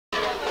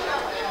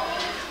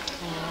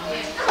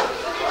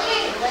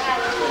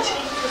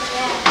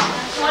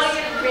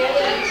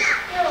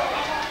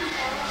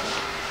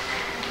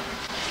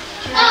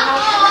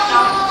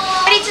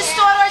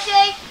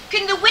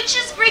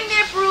witches bring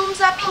their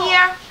brooms up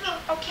here,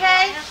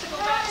 okay?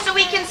 So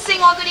we can sing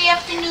our good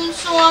afternoon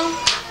song.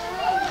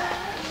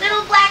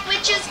 Little black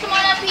witches, come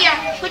on up here.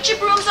 Put your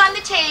brooms on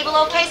the table,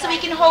 okay, so we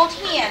can hold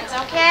hands,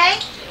 okay?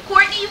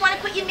 Courtney, you want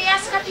to put your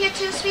mask up here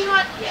too,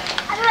 sweetheart? Yeah.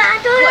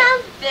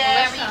 Good.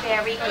 Very,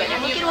 very good.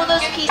 And look at all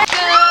those pieces.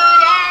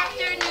 Good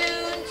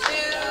afternoon to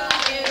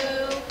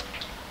you.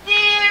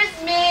 There's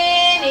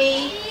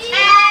Minnie.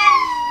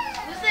 And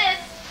who's this?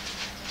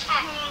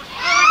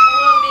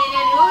 Woman,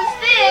 and who's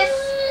this?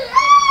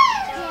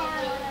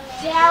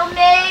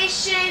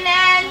 Dalmatian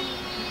and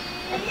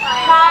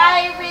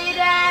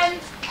pirate and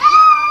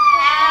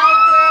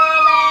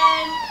cowgirl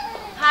and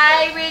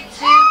pirate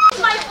too. Who's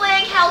my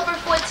flag helper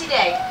for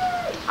today?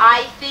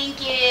 I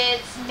think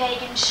it's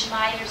Megan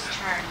Schneider's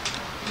turn.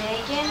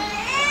 Megan?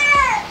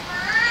 Yeah,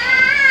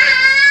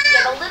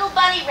 the little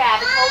bunny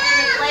rabbit holding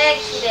the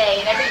flag today.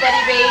 And everybody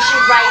raise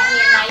your right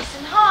hand nice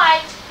and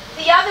high.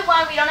 The other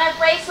one, we don't have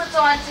bracelets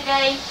on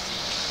today.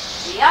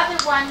 The other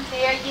one,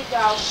 there you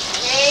go.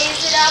 Raise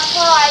it up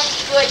high.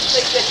 Good,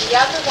 good, good. The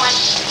other one,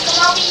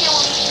 come over here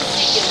when we can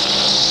see you.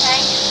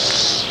 Okay?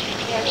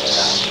 There you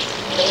go.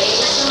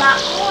 Raise them up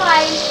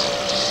high.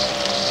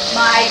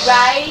 My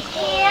right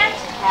hand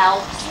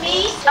helps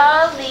me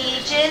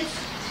allegiance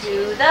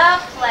to the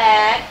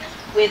flag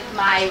with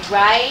my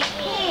right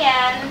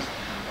hand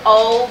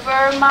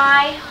over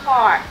my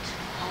heart.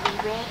 Are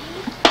we ready?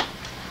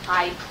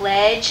 I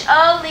pledge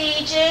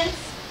allegiance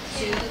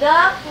to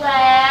the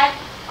flag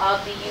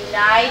of the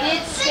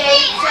United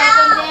States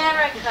of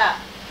America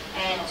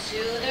and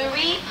to the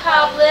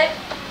republic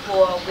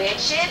for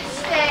which it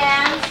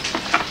stands,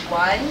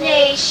 one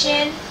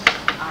nation,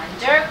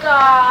 under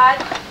God,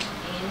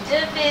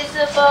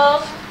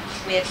 indivisible,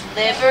 with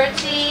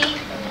liberty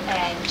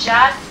and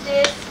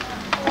justice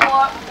for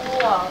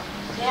all.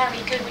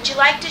 Very good. Would you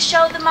like to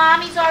show the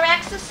mommies our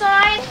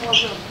exercise?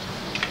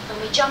 When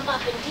we jump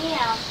up and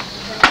down,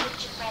 you're going to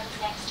put your friends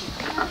next to you.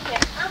 Come on here.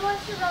 I want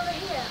to sit over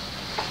here.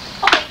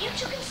 Okay, you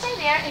two can stay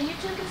there, and you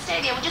two can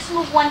stay there. We'll just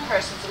move one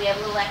person so we have a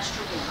little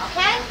extra room,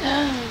 okay?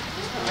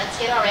 Let's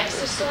get our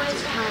exercise.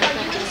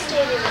 You can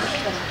stay there with me.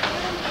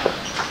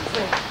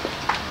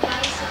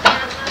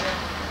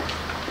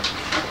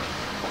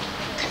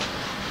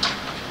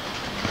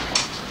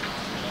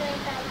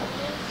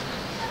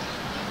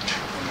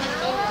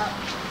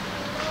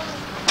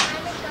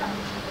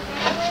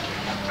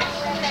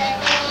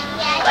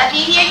 Let me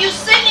hear you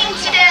singing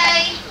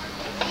today.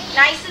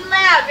 Nice and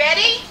loud.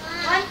 Ready?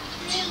 1,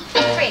 2,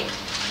 3.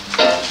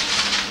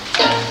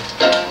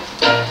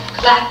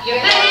 Clap your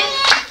hands,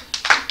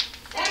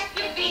 tap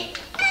your feet,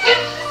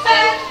 hips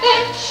and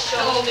hips,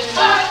 shoulders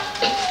high,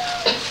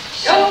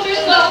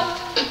 shoulders low.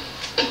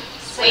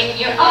 Swing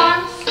your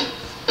arms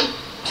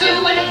to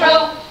and fro.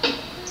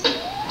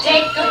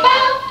 Take a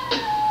bow,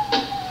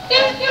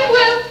 if you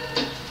will.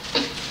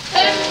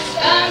 Then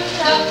stand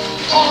up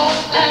tall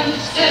and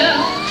still.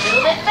 A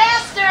little bit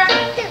faster.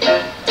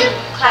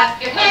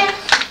 Clap your hands,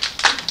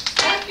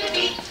 tap your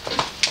feet,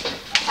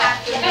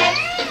 tap your head,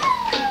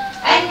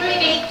 and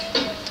repeat.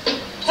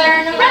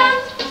 Turn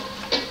around,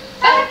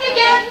 back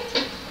again.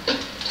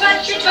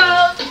 Touch your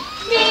toes,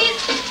 knees,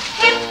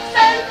 hips,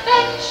 and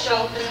legs.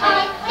 Shoulders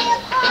high,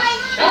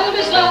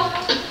 shoulders low.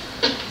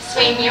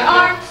 Swing your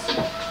arms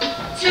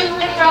to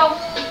and fro.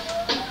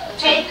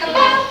 Take a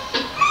bow,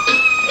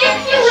 if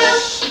you will.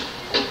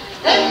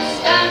 Then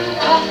stand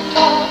up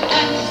tall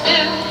and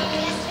still.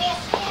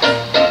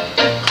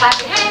 Clap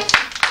your hands,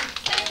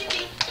 tap your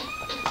feet,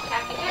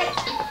 tap your head,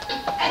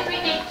 and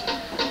repeat.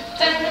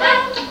 Turn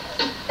around,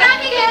 back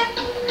again.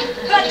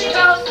 Touch your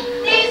toes,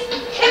 knees,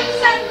 hips,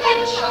 and head.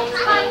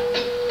 Shoulders high,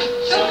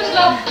 shoulders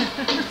low.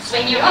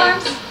 Swing your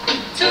arms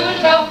to and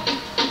fro.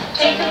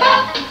 Take a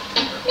bow,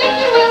 if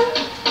you will.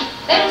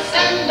 Then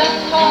stand up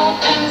tall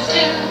and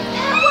still.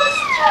 That was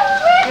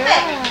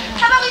terrific.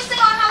 How about we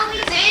sing on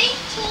Halloween Day?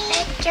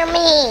 Picture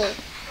me.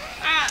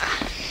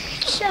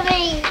 Picture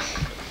me.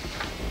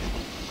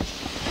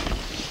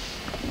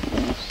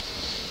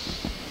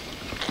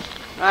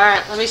 All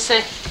right, let me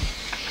see.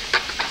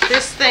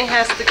 This thing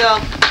has to go.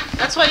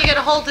 That's why you got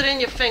to hold it in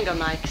your finger,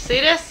 Mike. See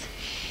this?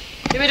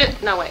 Give me the.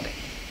 No, wait. Wait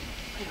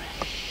a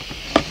minute.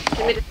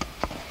 Give me the.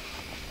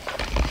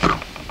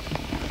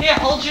 Here,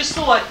 hold your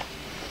sword.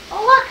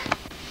 Oh, look.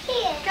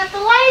 Here. Got the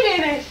light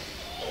in it.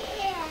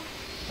 Yeah.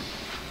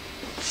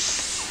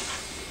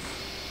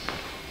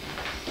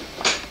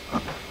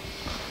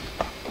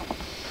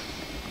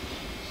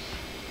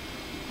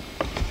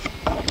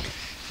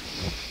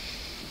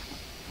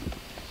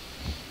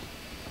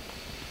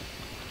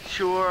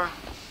 Sure.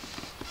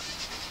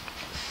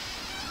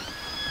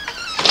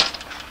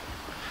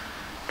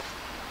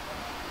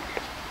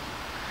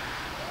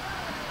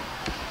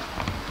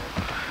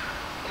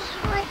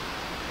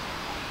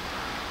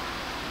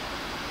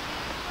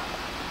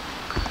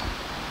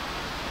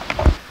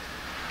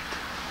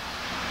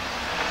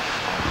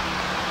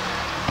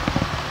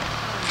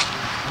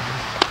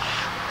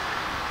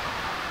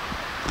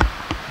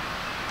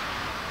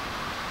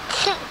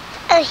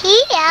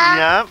 Here.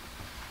 Yep.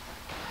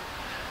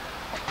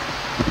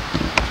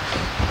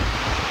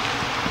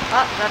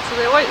 Oh, that's what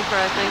they're waiting for,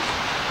 I think.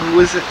 Who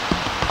is it?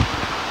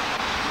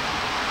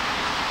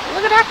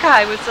 Look at that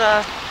guy with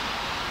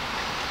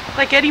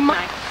like Eddie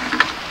Murphy.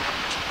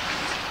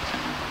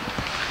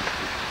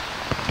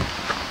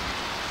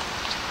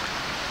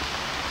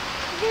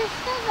 Is this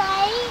the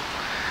light?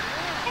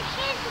 I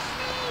can't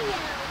see you.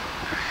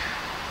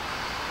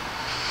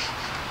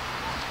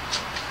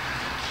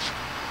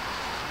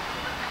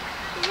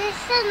 Is this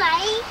the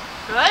light?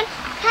 Good?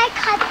 Can I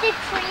cut the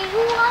tree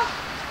off?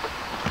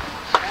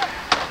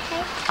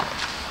 Okay.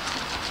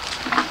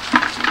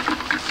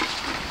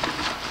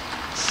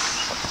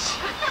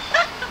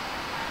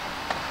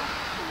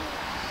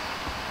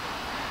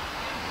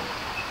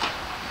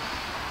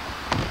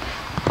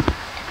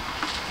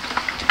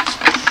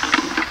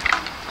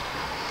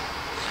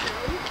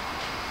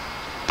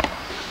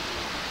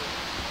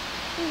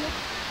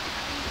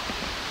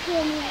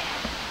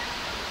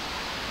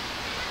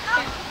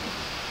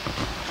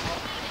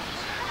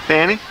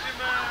 Fanny?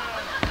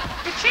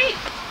 Good cheek.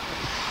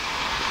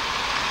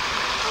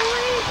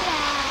 What is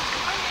that?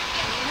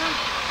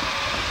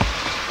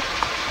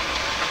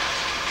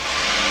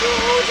 You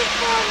hold it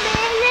for a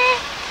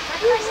minute.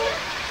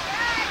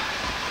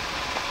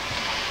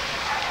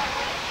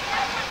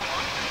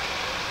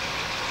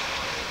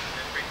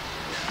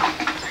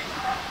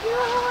 You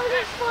hold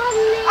it for a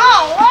minute.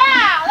 Oh,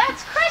 wow,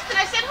 that's Kristen.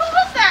 I said, who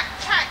was that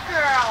cat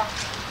girl?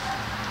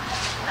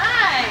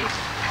 Nice.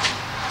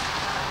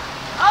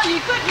 Oh,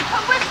 you put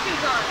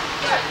whiskers on it.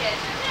 Good.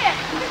 Yeah.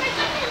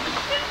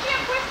 Didn't she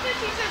have whiskers?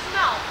 He says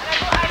no. And I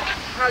go,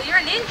 Oh, you're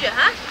a ninja,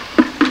 huh?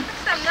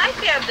 That's some nice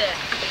out there.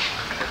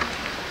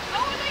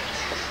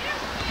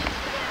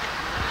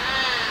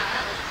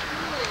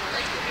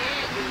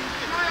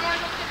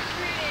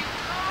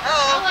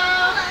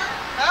 hello.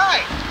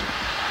 Hi.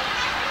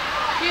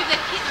 Here's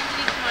that kitten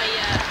underneath my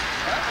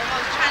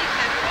Chinese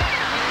pepper.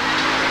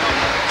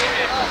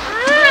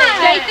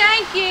 Say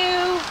thank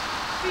you.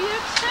 For you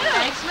too.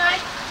 Thanks, Mike.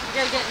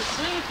 You gotta get in the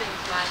swing of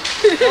things, Mike.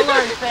 You'll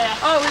learn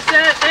fast. Oh, is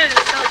that it?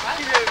 It's so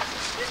cute.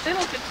 They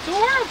look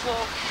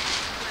adorable.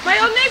 My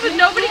old neighbors,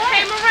 nobody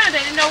came around. They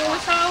didn't know it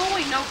was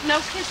Halloween.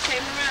 No kids came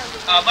around.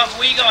 Muffy,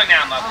 where you going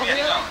now, Muffy? Where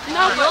you going?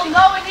 No, You'll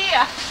know it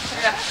here.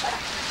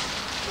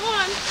 Come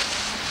on.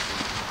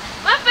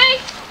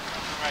 Muffy!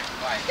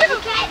 Get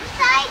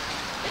inside.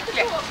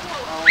 Come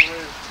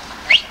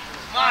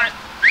on.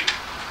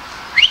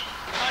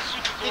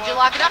 Did you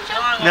lock it up,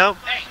 John? No.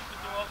 Hey.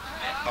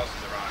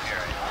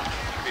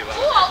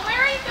 Cool, where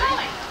are you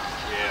going?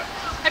 Yeah.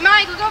 Hey,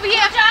 Mike, look over here.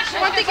 I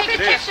want to take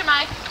a picture,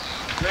 Mike.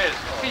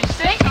 Can you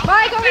see?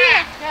 Mike, over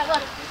here. Yeah,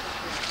 look.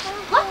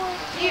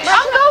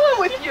 I'm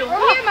going with you. Over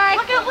here, Mike.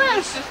 Look at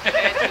Liz.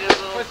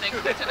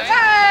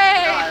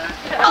 Hey!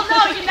 Oh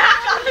no, you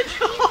knocked on the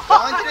door.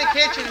 Go into the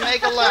kitchen and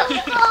make a left.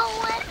 Go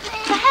with me.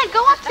 Go ahead,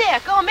 go up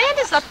there. Go,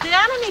 Amanda's up there.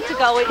 I don't need to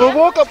go with We'll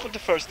you. walk up with the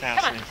first house.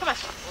 Come on, in. come on.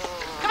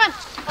 Come on,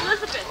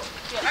 Elizabeth.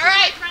 All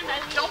right,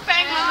 don't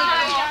bang on the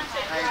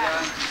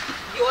door.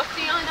 You're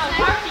feeling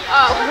okay?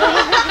 Oh.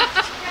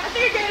 I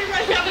think you're getting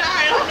ready to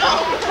die. I don't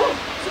know.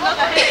 It's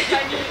another headache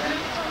I need.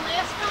 From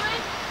last time?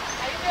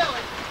 How you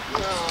feeling? No.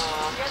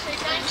 You gotta say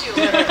thank you.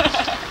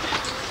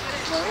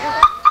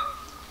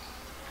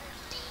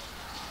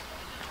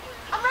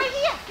 I'm right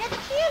here. Get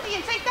the candy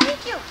and say thank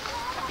you.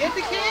 Get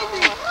the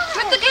candy.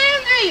 Get the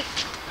candy!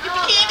 Get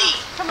the candy.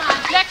 Come on,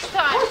 next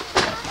time.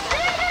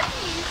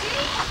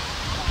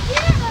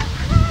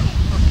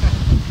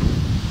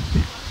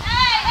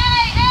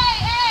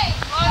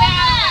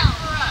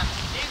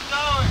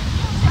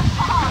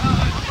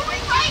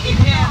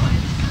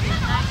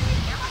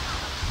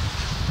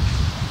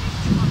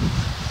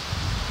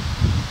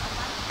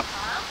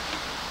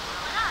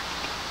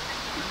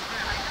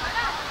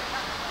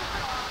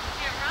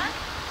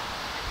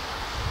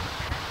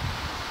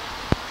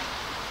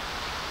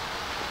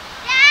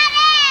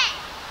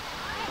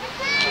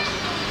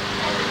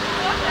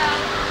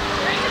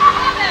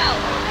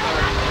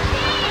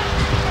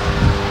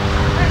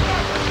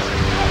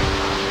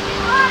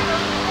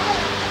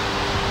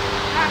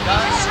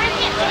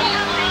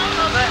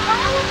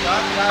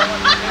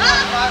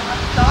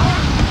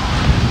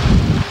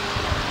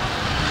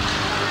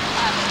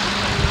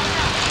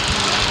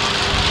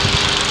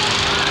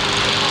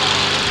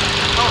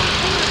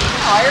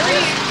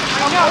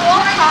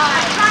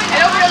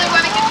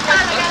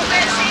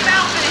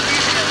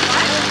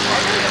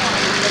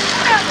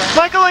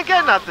 Michael ain't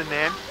get nothing,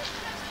 man.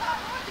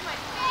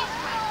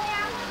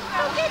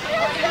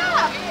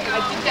 I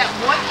did that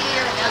 1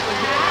 year as a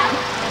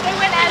they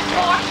went as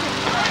Martians.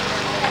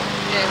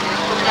 Yeah, we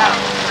put it out.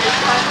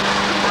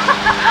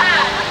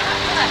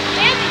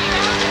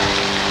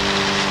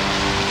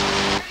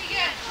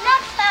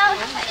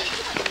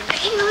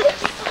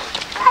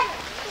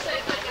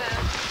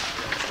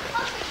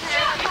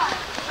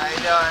 How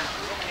you doing?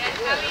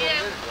 How are you?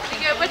 You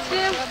good? What's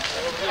new?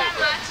 Not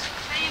much.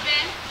 How you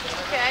been?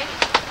 Okay.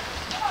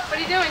 What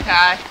are you doing?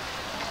 Hi.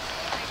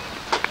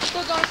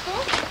 Still going to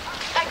school?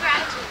 I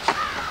graduated.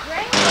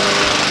 Great.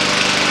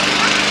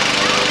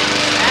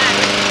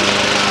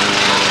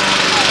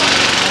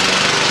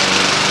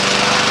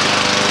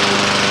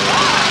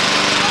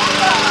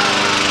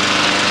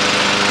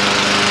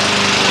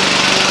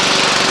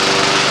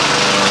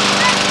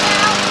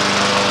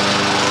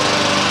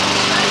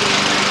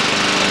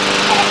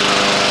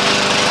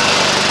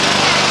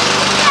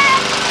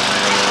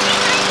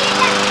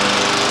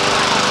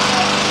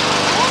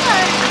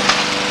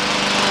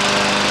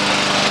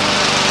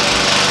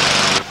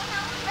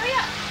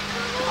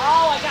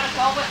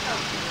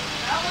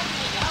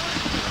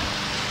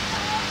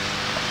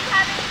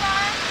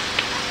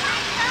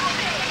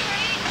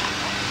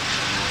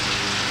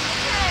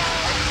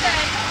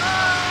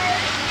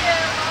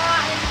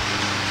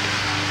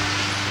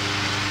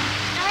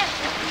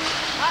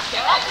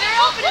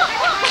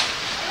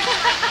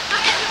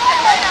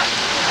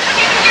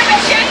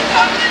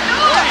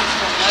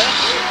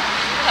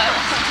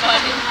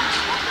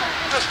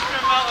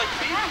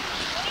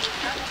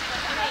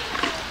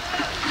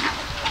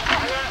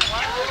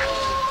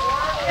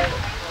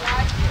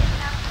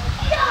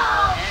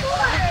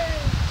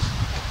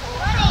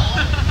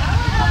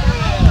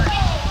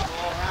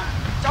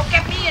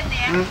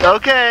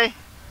 Okay.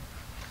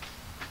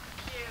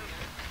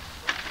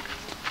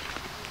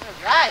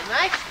 All right,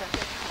 nice.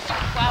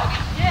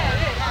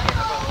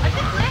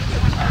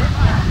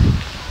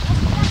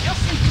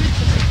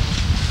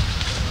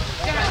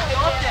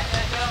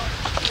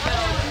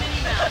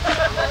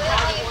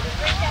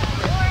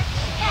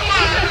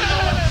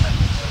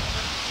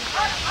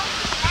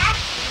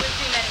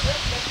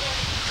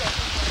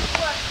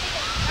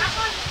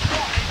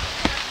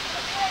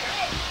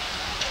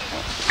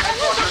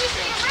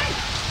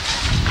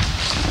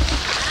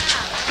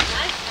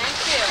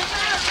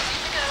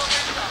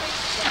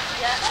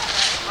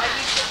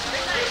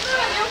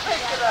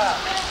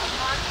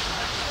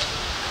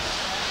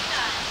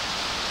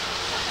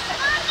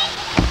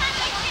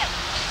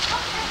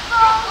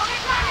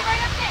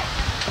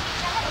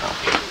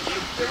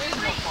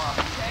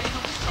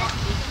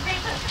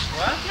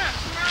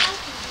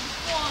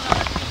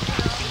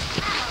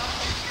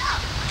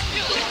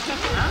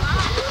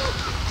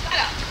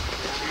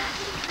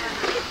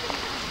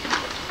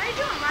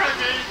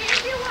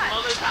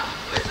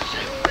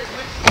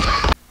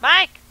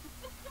 Mike,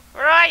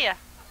 where are you?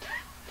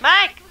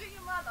 Mike. Look at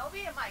your mother. Over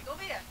here, Mike.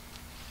 Over here.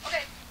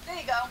 Okay, there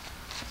you go.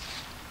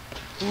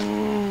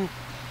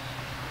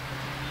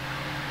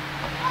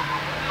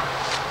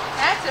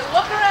 That's it.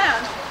 Walk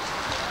around.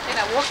 Okay,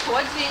 now walk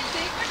towards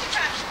Nancy.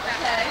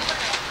 Okay.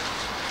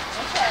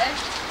 Okay.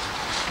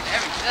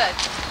 Very good.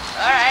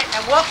 All right,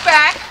 now walk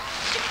back.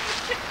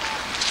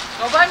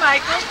 Go by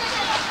Michael.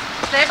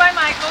 Stay by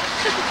Michael.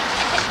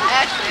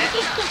 That's it.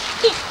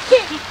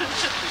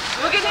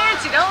 Look at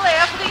Nancy. Don't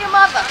laugh. Look at your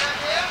mother.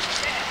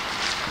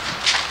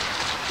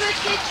 Trick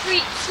or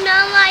treat,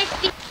 smell my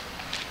feet.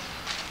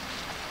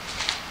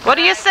 What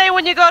do you say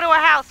when you go to a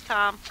house,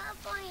 Tom?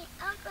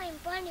 I'm going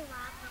bunny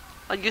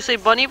rabbit. Oh, you say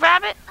bunny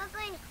rabbit? I'm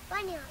going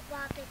bunny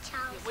rabbit's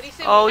house. What do you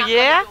say Oh, when you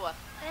knock yeah? on the door?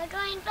 I'm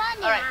going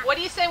bunny All right, rabbit. what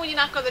do you say when you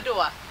knock on the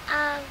door?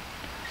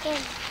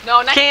 Candy.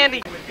 No, not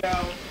Candy.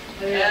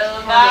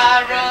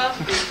 Elvira.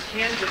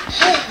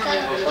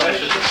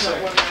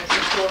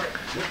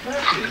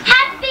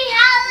 Happy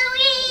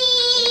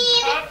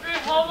Halloween! Happy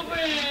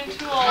Halloween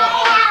to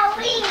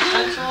Happy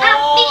Halloween!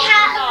 Happy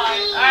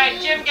Halloween! All right,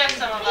 Jim gets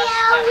some of us.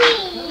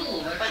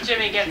 Halloween! Let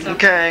Jimmy get some.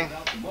 Okay.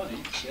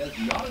 Trick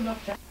or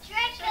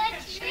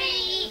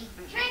treat!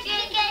 Trick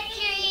or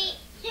treat!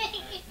 Trick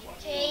or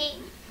treat!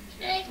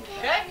 Trick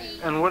or treat!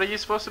 And what are you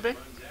supposed to be?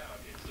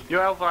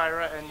 You're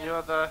Elvira and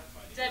you're the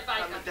Dead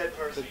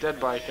biker. dead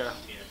biker.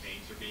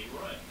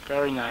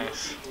 Very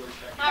nice.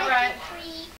 All right. Treat!